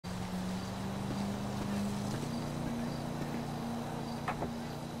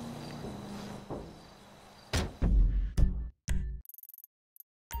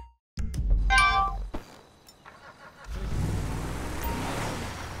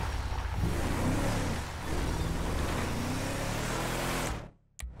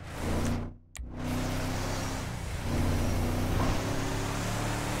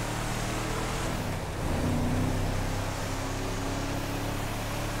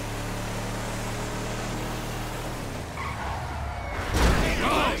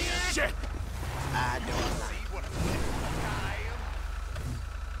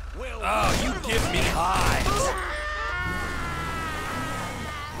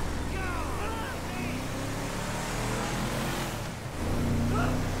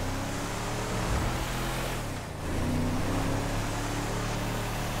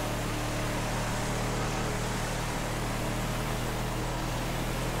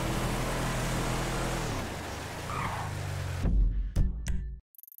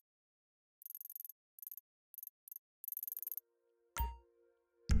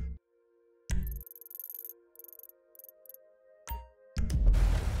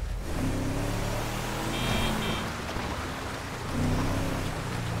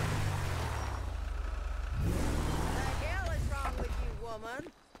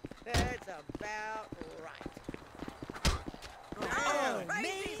gentlemen. That's about right. Oh,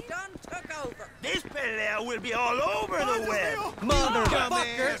 Crazy's done took over. This pelea will be all over the web.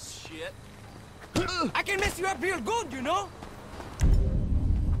 Motherfucker! Shit. I can mess you up real good, you know?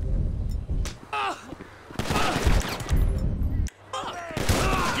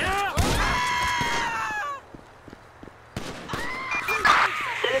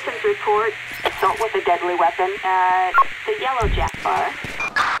 Citizens report assault with a deadly weapon at the Yellow Jack Bar.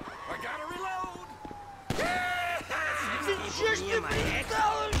 I gotta reload.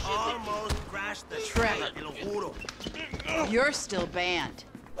 Almost crashed the Trevor. You're still banned.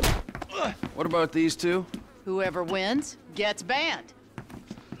 What about these two? Whoever wins gets banned.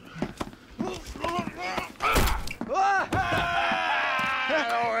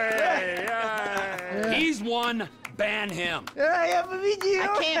 He's one. Ban him. I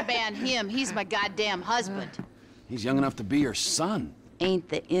can't ban him. He's my goddamn husband. He's young enough to be your son. Ain't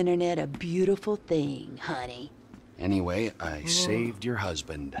the internet a beautiful thing, honey? Anyway, I saved your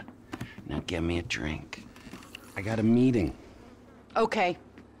husband. Now give me a drink. I got a meeting. Okay,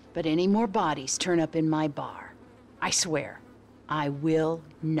 but any more bodies turn up in my bar, I swear, I will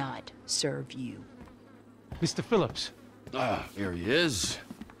not serve you. Mr. Phillips. Ah, here he is.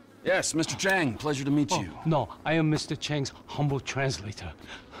 Yes, Mr. Chang, pleasure to meet you. No, I am Mr. Chang's humble translator.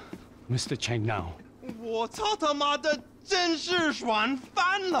 Mr. Chang now. 我操他妈的，真是爽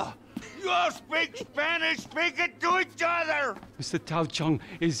翻了！ You all speak Spanish, speak it to each other. Mr. Tao Chung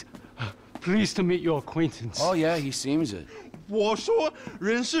is pleased to meet your acquaintance. Oh yeah, he seems it. 我说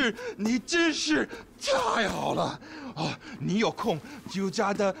人事，你真是太好了哦！你有空就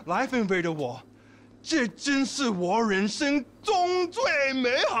加的来分为的我，这真是我人生中最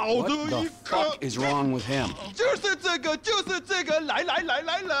美好的 What 一 the 刻。 fuck is wrong with him? 就是这个，就是这个，来来来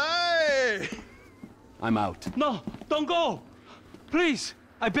来来！ I'm out. No, don't go! Please,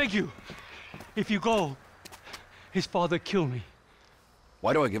 I beg you. If you go, his father killed me.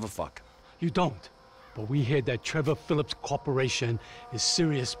 Why do I give a fuck? You don't. But we hear that Trevor Philips Corporation is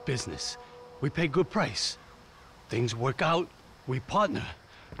serious business. We pay good price. Things work out, we partner,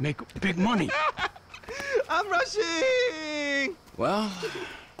 make big money. I'm rushing. Well,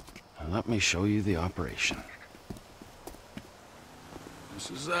 let me show you the operation.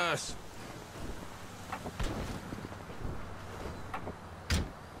 This is us.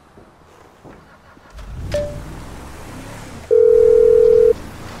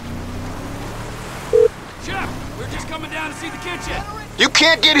 Chef, we're just coming down to see the kitchen. You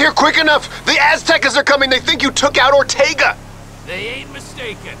can't get here quick enough! The Aztecas are coming! They think you took out Ortega! They ain't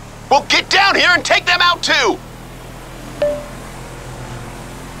mistaken. Well, get down here and take them out too!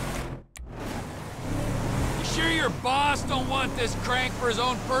 You sure your boss don't want this crank for his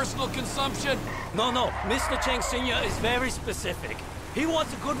own personal consumption? No, Mr. Chang Sr. is very specific. He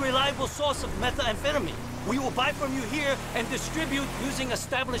wants a good, reliable source of methamphetamine. We will buy from you here and distribute using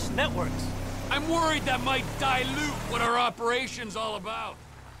established networks. I'm worried that might dilute what our operation's all about.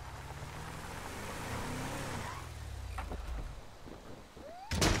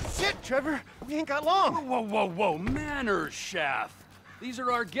 Shit, Trevor, we ain't got long. Whoa, manners, chef. These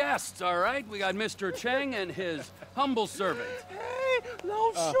are our guests, all right? We got Mr. Chang and his humble servant. Hey,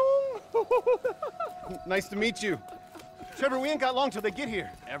 Lao Shung. Nice to meet you. Trevor, we ain't got long till they get here.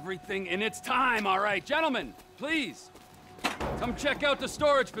 Everything in its time, all right. Gentlemen, please, come check out the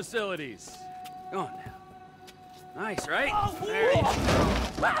storage facilities. Go on now. Nice, right? There you go.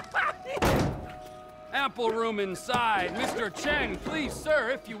 Ample room inside. Mr. Chang, please, sir,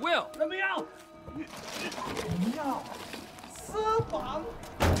 if you will. Let me out!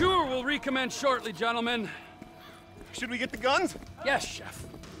 Tour will recommence shortly, gentlemen. Should we get the guns? Yes, chef.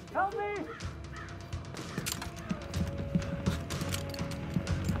 Help me!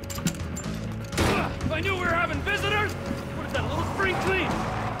 If I knew we were having visitors, what is that, a little spring clean?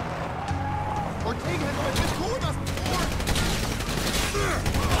 Ortega has always been cool with us before.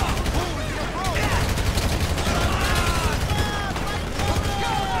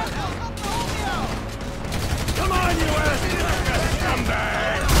 Come on, you ass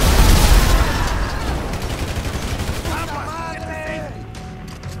scumbag!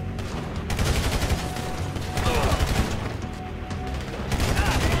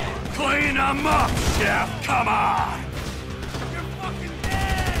 Clean them up, chef! Come on! You're fucking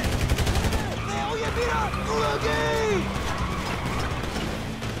dead!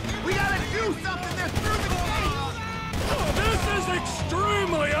 We gotta do something! They're through the gate! This is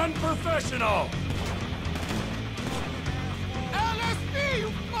extremely unprofessional! LSD, you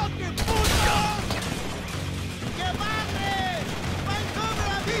fucking puto! ¡Que madre! ¡Vancouver,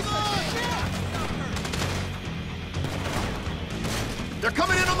 amigos!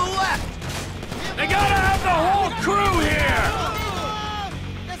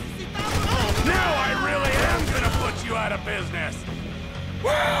 of business.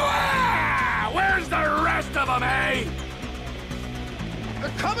 Woo-ah! Where's the rest of them, eh? They're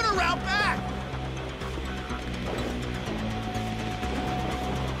coming around back!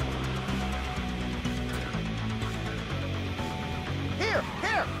 Here!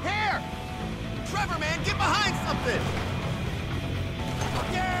 Trevor, man, get behind something!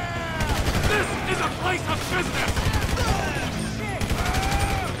 Yeah! This is a place of business!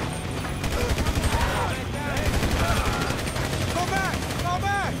 Go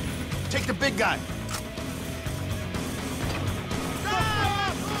back! Take the big guy.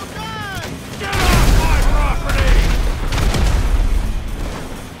 Get off my property!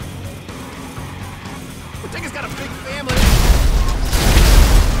 Ortega's got a big family.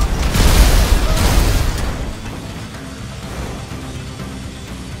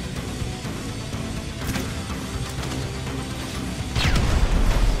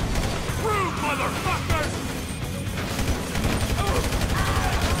 Rude motherfuckers!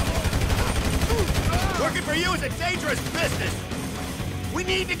 Working for you is a dangerous business. We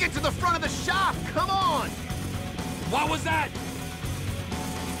need to get to the front of the shop. Come on! What was that?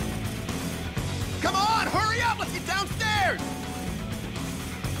 Come on, hurry up! Let's get downstairs!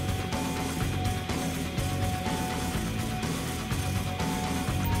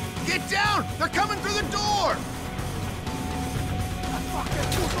 Get down! They're coming through the door!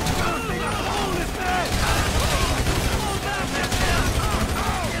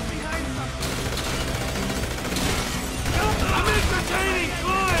 I'm entertaining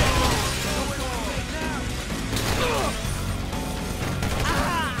clients!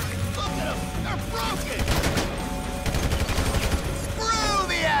 Look at them! They're broken! Screw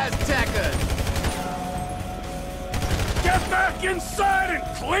the Aztecas! Get back inside and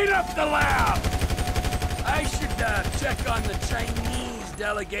clean up the lab! I should check on the Chinese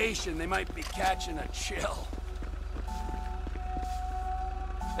delegation. They might be catching a chill.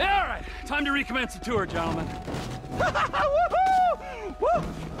 Yeah, all right. Time to recommence the tour, gentlemen.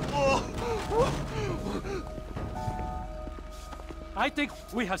 I think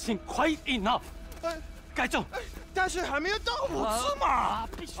we have seen quite enough. 改正，但是还没有到5次嘛。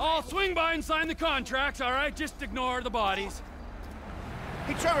 I'll swing by and sign the contracts, all right? Just ignore the bodies.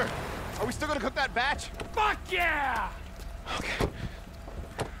 Hey, Trevor, are we still gonna cook that batch? Fuck yeah! Okay.